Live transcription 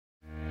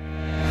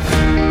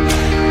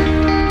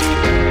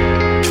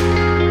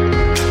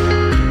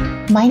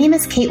My name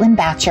is Caitlin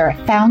Batcher,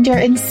 founder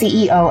and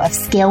CEO of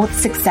Scale with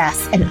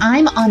Success, and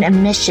I'm on a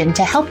mission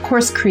to help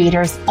course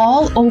creators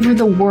all over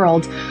the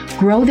world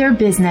grow their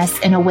business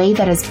in a way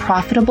that is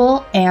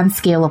profitable and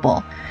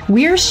scalable.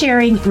 We're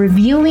sharing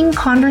revealing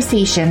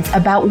conversations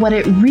about what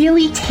it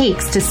really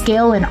takes to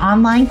scale an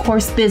online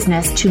course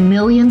business to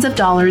millions of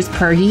dollars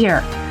per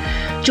year.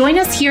 Join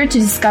us here to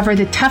discover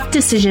the tough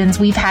decisions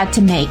we've had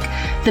to make,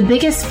 the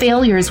biggest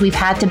failures we've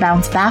had to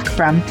bounce back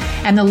from,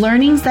 and the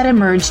learnings that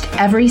emerged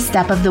every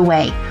step of the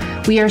way.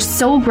 We are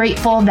so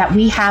grateful that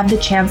we have the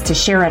chance to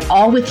share it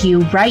all with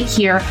you right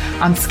here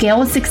on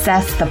Scale with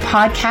Success, the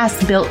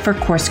podcast built for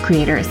course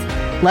creators.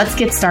 Let's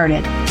get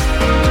started.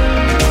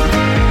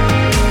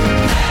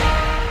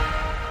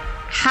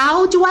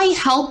 How do I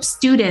help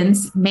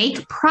students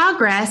make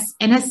progress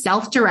in a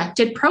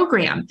self-directed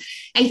program?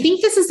 I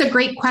think this is a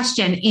great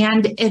question,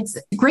 and it's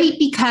great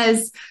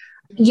because,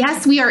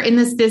 yes, we are in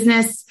this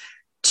business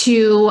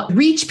to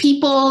reach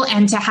people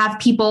and to have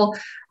people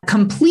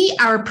complete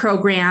our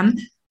program,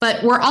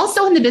 but we're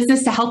also in the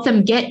business to help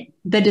them get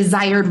the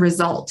desired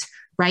result,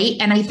 right?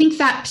 And I think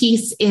that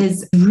piece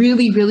is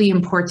really, really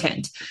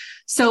important.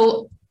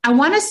 So I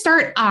want to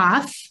start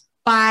off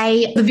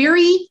by the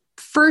very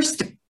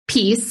first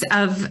piece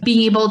of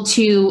being able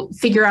to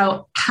figure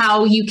out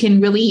how you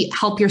can really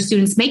help your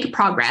students make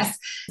progress.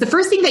 The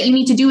first thing that you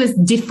need to do is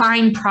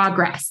define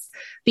progress,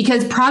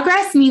 because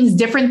progress means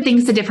different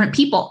things to different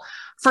people.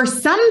 For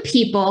some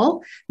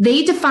people,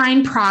 they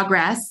define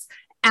progress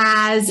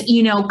as,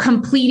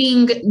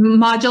 completing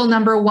module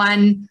number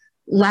 1,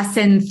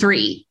 lesson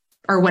 3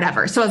 or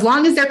whatever. So as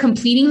long as they're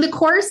completing the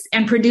course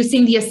and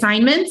producing the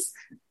assignments,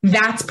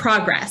 that's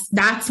progress.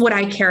 That's what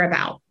I care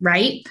about,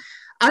 right?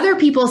 Other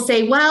people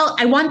say, well,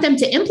 I want them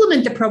to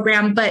implement the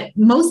program, but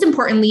most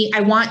importantly,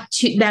 I want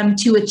them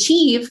to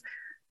achieve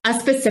a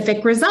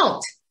specific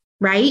result,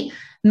 right?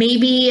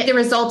 Maybe the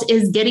result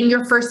is getting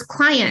your first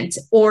client,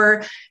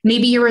 or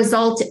maybe your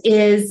result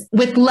is,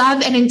 with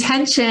love and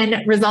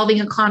intention,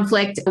 resolving a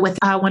conflict with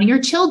one of your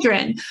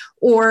children,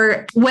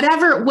 or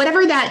whatever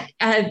that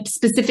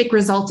specific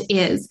result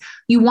is.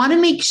 You want to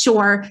make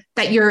sure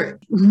that you're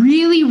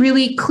really,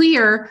 really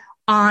clear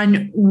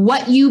on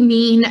what you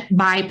mean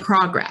by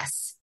progress.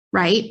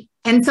 Right?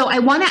 And so I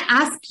want to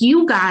ask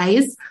you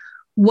guys,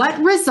 what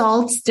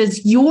results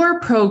does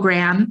your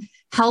program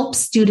help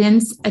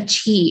students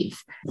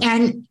achieve?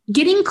 And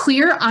getting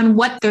clear on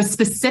what the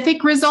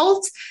specific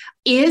result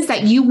is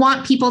that you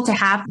want people to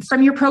have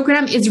from your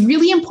program is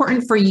really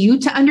important for you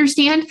to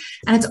understand.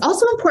 And it's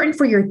also important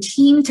for your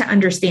team to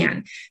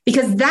understand,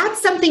 because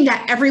that's something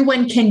that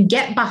everyone can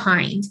get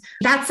behind.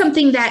 That's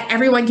something that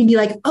everyone can be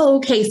like, oh,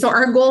 okay, so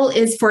our goal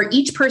is for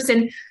each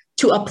person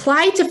to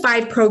apply to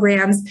 5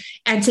 programs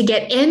and to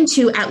get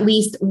into at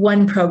least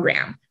 1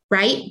 program,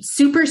 right?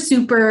 Super,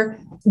 super,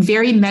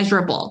 very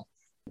measurable.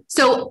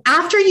 So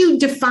after you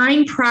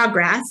define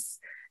progress,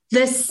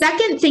 the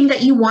second thing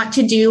that you want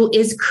to do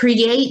is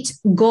create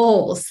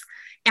goals.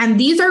 And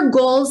these are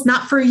goals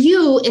not for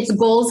you, it's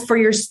goals for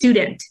your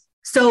student.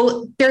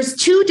 So there's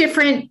 2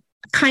 different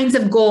kinds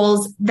of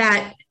goals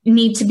that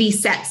need to be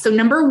set. So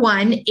number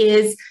 1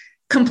 is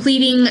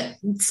completing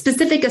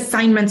specific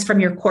assignments from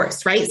your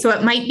course, right? So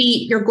it might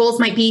be, your goals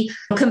might be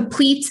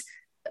complete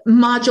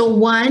module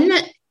 1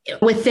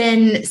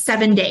 within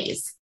 7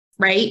 days,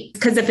 right?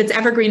 Because if it's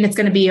evergreen, it's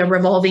going to be a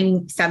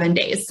revolving 7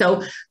 days.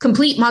 So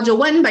complete module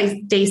 1 by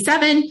day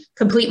 7,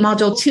 complete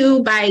module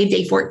 2 by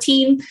day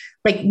 14,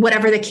 like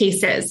whatever the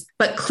case is,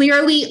 but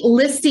clearly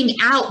listing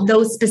out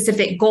those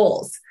specific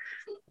goals.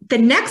 The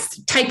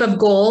next type of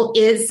goal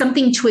is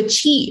something to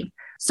achieve.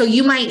 So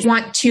you might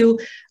want to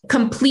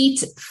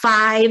complete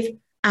 5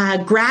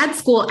 grad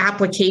school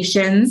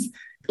applications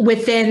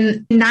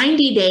within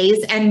 90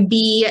 days and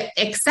be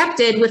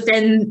accepted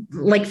within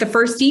like the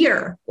first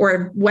year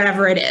or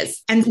whatever it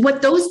is. And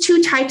what those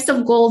 2 types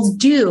of goals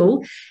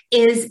do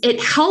is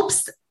it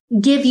helps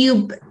give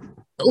you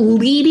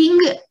leading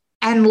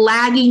and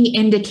lagging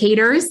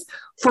indicators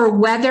for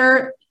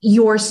whether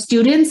your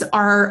students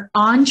are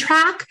on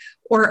track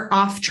or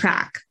off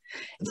track.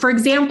 For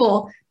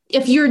example,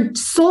 if you're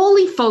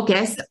solely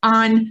focused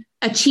on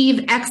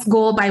achieve X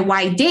goal by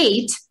Y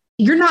date,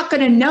 you're not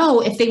going to know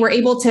if they were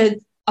able to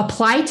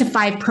apply to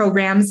 5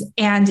 programs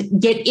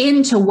and get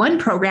into 1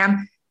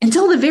 program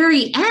until the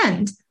very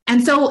end.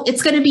 And so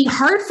it's going to be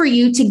hard for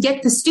you to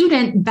get the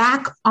student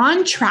back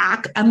on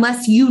track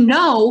unless you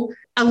know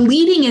a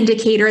leading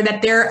indicator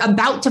that they're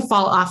about to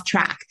fall off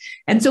track.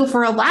 And so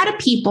for a lot of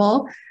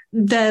people,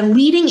 the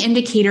leading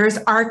indicators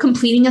are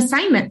completing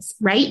assignments,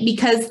 right?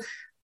 Because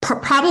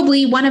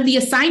probably one of the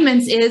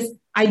assignments is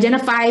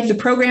identify the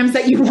programs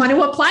that you want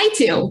to apply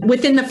to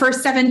within the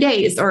first 7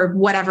 days or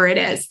whatever it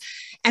is.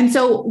 And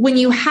so when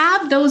you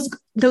have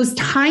those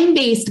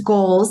time-based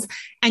goals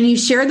and you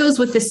share those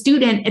with the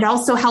student, it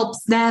also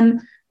helps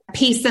them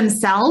pace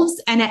themselves,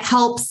 and it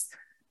helps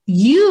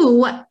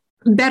you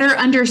better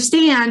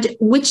understand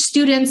which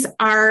students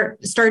are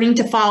starting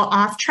to fall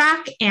off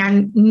track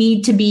and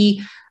need to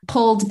be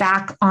pulled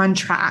back on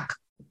track.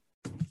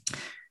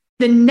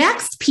 The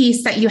next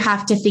piece that you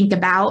have to think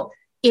about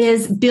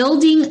is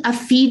building a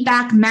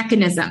feedback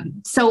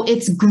mechanism. So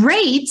it's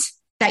great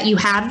that you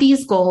have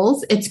these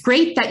goals. It's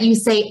great that you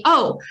say,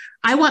 oh,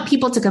 I want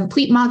people to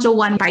complete module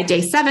 1 by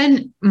day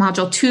 7,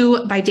 module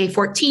 2 by day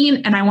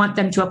 14, and I want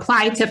them to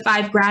apply to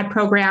 5 grad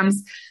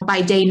programs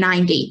by day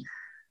 90.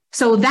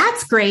 So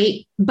that's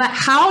great, but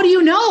how do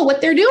you know what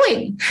they're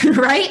doing,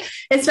 right?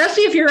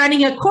 Especially if you're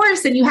running a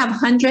course and you have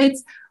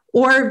hundreds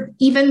or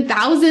even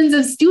thousands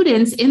of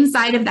students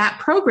inside of that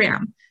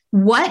program.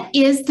 What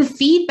is the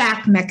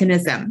feedback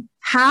mechanism?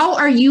 How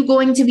are you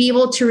going to be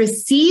able to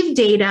receive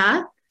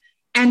data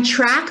and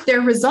track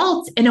their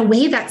results in a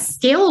way that's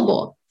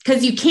scalable?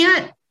 Because you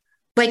can't,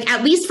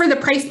 at least for the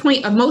price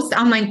point of most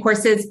online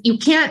courses, you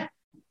can't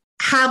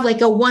have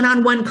a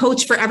one-on-one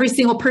coach for every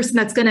single person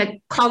that's going to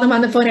call them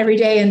on the phone every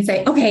day and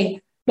say, okay,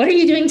 what are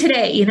you doing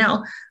today? You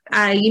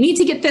need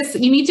to get this,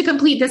 you need to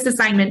complete this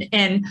assignment.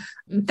 And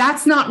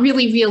that's not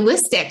really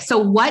realistic. So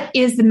what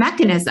is the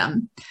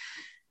mechanism?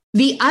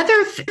 The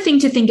other thing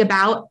to think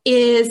about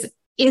is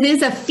it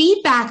is a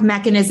feedback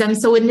mechanism.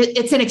 So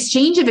it's an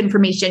exchange of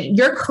information.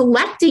 You're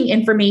collecting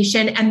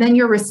information and then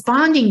you're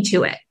responding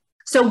to it.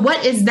 So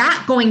what is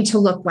that going to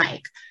look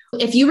like?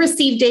 If you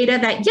receive data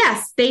that,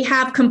 yes, they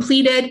have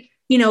completed,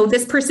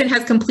 this person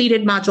has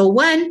completed module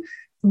 1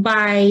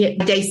 by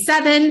day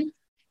 7,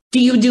 do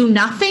you do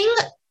nothing?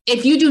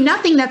 If you do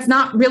nothing, that's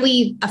not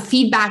really a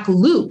feedback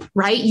loop,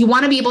 right? You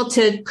want to be able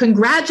to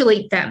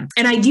congratulate them.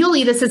 And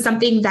ideally, this is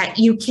something that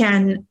you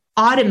can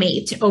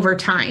automate over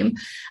time,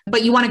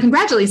 but you want to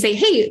congratulate, say,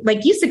 hey,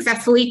 you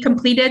successfully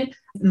completed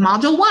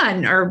module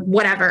 1 or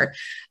whatever.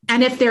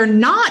 And if they're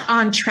not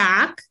on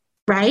track,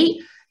 right?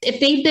 If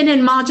they've been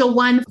in module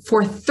 1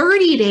 for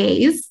 30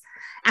 days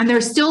and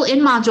they're still in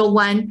module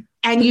 1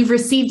 and you've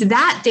received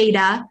that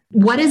data,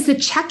 what is the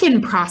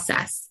check-in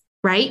process,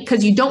 right?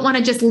 Because you don't want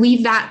to just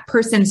leave that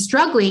person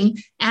struggling.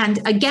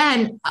 And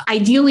again,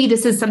 ideally,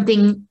 this is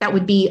something that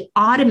would be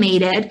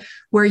automated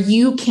where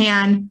you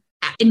can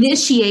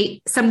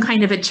initiate some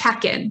kind of a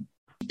check-in.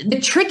 The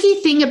tricky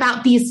thing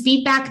about these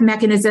feedback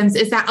mechanisms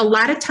is that a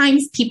lot of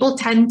times people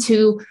tend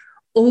to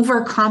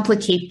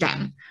overcomplicate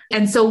them.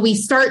 And so we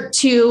start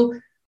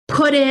to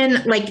put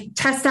in,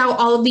 test out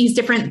all of these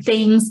different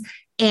things.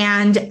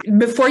 And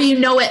before you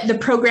know it, the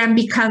program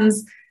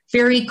becomes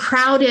very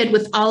crowded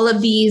with all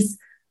of these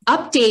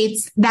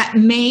updates that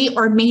may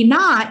or may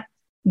not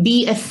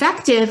be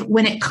effective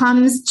when it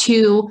comes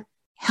to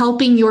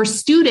helping your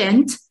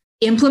student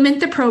implement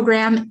the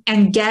program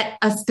and get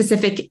a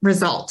specific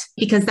result,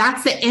 because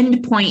that's the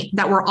end point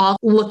that we're all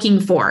looking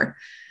for.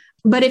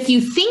 But if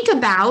you think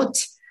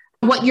about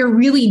what you're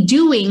really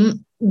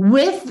doing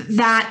with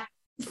that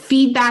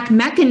feedback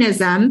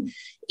mechanism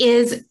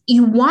is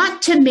you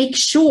want to make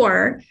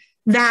sure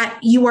that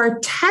you are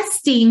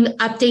testing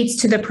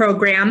updates to the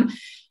program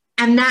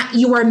and that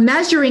you are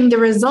measuring the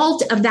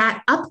result of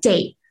that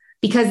update,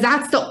 because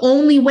that's the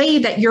only way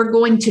that you're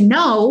going to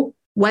know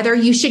whether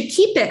you should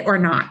keep it or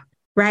not,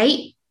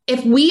 right?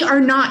 If we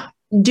are not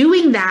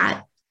doing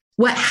that,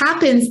 what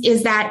happens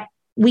is that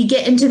we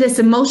get into this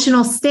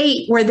emotional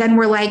state where then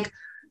we're like,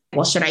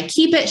 well, should I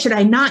keep it? Should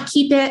I not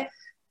keep it?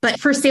 But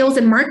for sales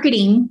and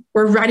marketing,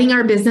 we're running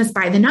our business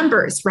by the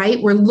numbers,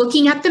 right? We're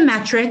looking at the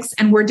metrics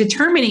and we're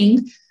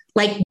determining,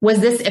 was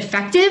this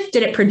effective?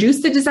 Did it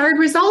produce the desired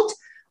result?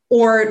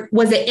 Or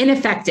was it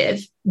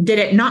ineffective? Did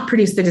it not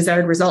produce the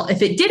desired result?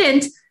 If it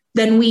didn't,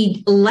 then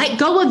we let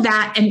go of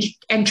that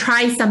and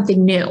try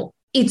something new.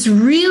 It's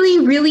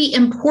really, really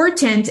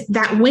important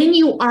that when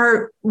you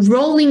are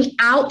rolling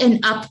out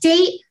an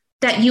update,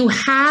 that you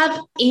have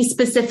a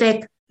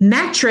specific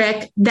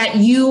metric that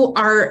you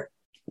are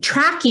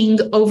tracking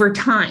over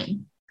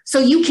time. So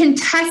you can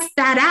test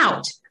that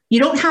out. You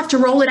don't have to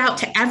roll it out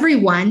to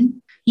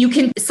everyone. You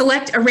can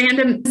select a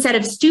random set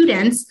of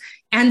students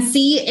and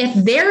see if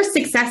their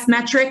success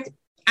metric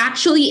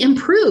actually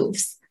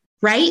improves,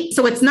 right?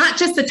 So it's not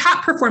just the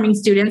top performing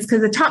students,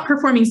 because the top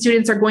performing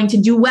students are going to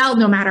do well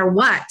no matter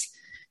what.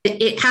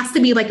 It has to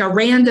be a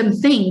random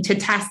thing to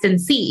test and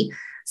see.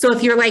 So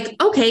if you're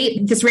okay,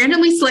 this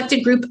randomly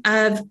selected group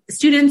of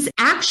students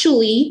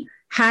actually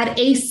had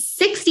a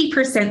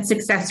 60%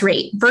 success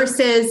rate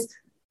versus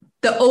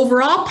the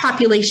overall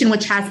population,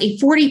 which has a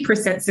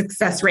 40%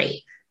 success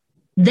rate.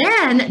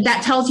 Then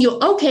that tells you,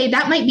 okay,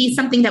 that might be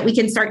something that we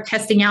can start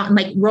testing out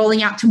and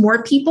rolling out to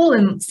more people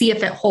and see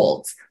if it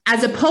holds,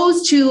 as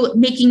opposed to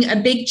making a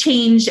big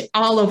change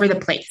all over the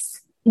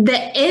place. The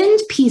end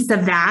piece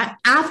of that,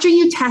 after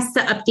you test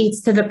the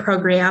updates to the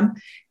program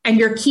and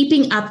you're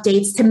keeping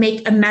updates to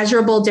make a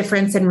measurable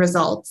difference in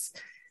results,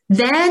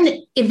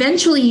 then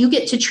eventually you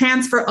get to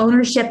transfer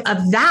ownership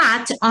of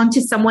that onto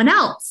someone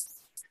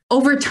else.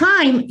 Over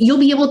time, you'll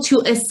be able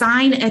to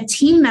assign a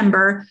team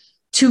member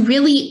to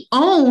really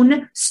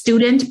own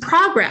student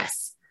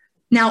progress.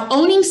 Now,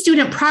 owning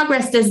student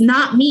progress does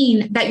not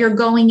mean that you're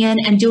going in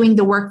and doing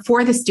the work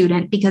for the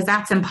student, because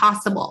that's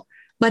impossible.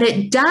 But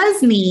it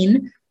does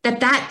mean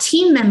that that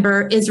team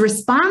member is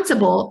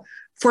responsible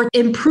for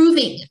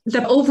improving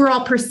the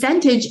overall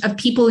percentage of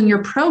people in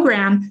your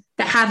program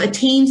that have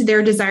attained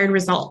their desired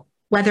result.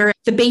 whether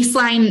the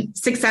baseline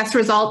success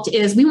result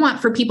is we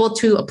want for people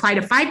to apply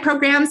to 5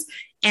 programs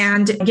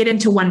and get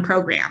into 1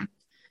 program.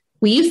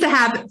 We used to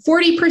have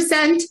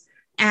 40%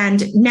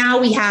 and now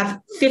we have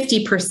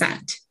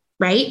 50%,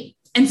 right?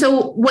 And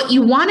so what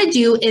you want to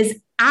do is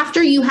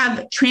after you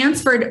have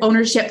transferred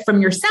ownership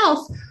from yourself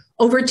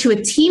over to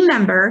a team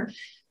member,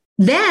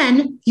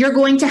 then you're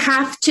going to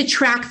have to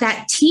track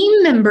that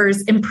team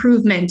member's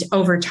improvement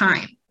over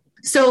time.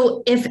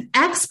 So if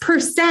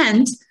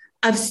X%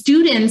 of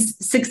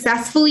students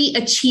successfully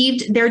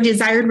achieved their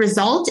desired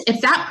result,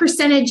 if that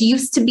percentage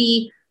used to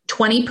be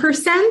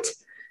 20%,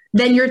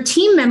 then your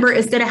team member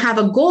is going to have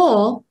a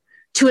goal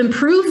to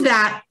improve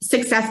that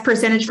success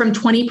percentage from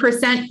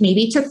 20%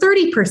 maybe to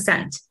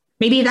 30%.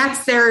 Maybe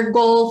that's their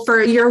goal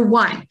for year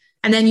 1.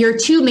 And then year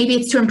 2, maybe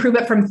it's to improve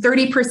it from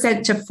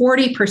 30% to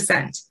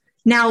 40%.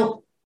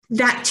 Now,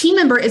 that team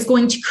member is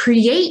going to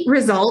create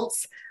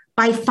results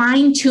by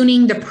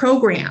fine-tuning the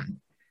program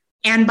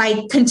and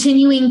by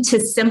continuing to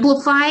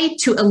simplify,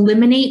 to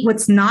eliminate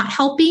what's not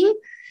helping,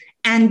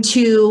 and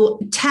to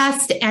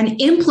test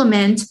and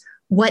implement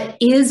what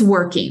is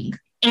working.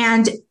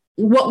 And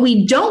what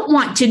we don't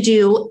want to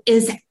do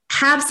is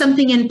have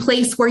something in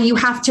place where you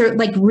have to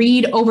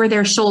read over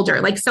their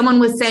shoulder. Like someone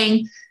was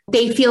saying,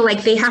 they feel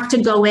like they have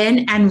to go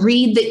in and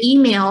read the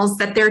emails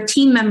that their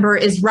team member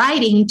is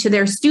writing to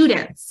their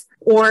students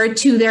or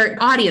to their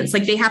audience.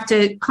 Like they have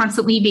to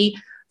constantly be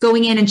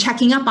going in and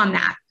checking up on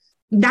that.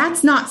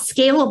 That's not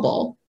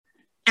scalable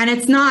and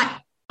it's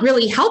not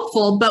really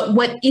helpful. But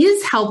what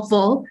is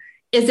helpful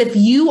is if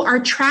you are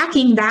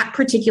tracking that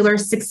particular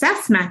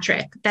success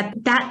metric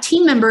that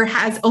team member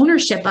has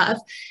ownership of.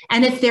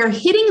 And if they're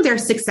hitting their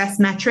success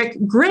metric,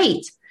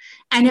 great.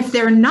 And if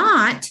they're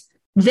not,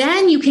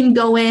 then you can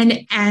go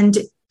in and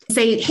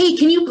say, hey,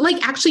 can you why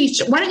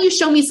don't you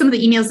show me some of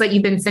the emails that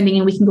you've been sending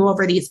and we can go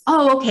over these?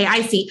 Oh, okay,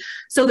 I see.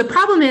 So the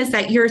problem is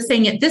that you're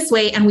saying it this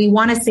way and we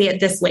want to say it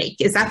this way.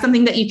 Is that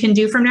something that you can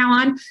do from now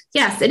on?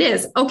 Yes, it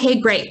is. Okay,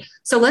 great.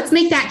 So let's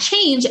make that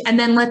change and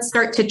then let's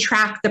start to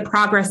track the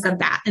progress of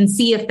that and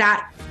see if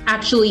that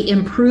actually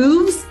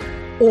improves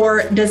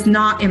or does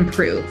not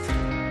improve.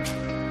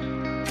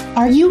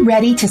 Are you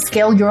ready to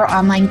scale your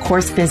online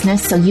course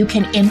business so you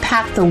can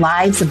impact the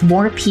lives of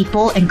more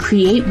people and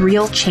create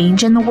real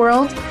change in the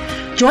world?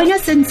 Join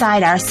us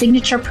inside our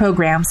signature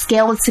program,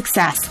 Scale with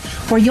Success,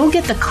 where you'll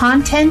get the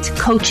content,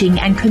 coaching,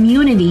 and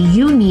community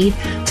you need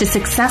to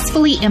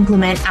successfully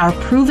implement our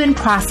proven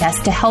process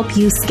to help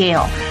you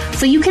scale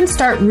so you can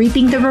start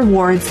reaping the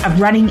rewards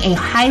of running a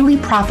highly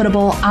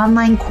profitable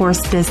online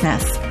course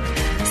business.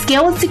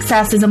 Scale with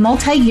Success is a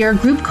multi-year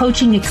group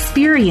coaching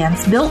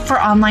experience built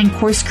for online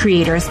course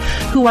creators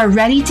who are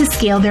ready to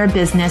scale their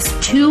business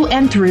to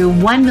and through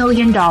 $1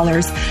 million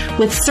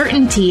with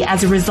certainty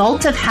as a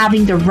result of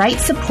having the right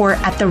support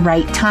at the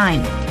right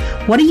time.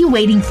 What are you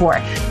waiting for?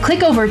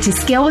 Click over to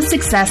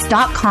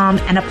scalewithsuccess.com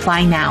and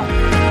apply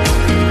now.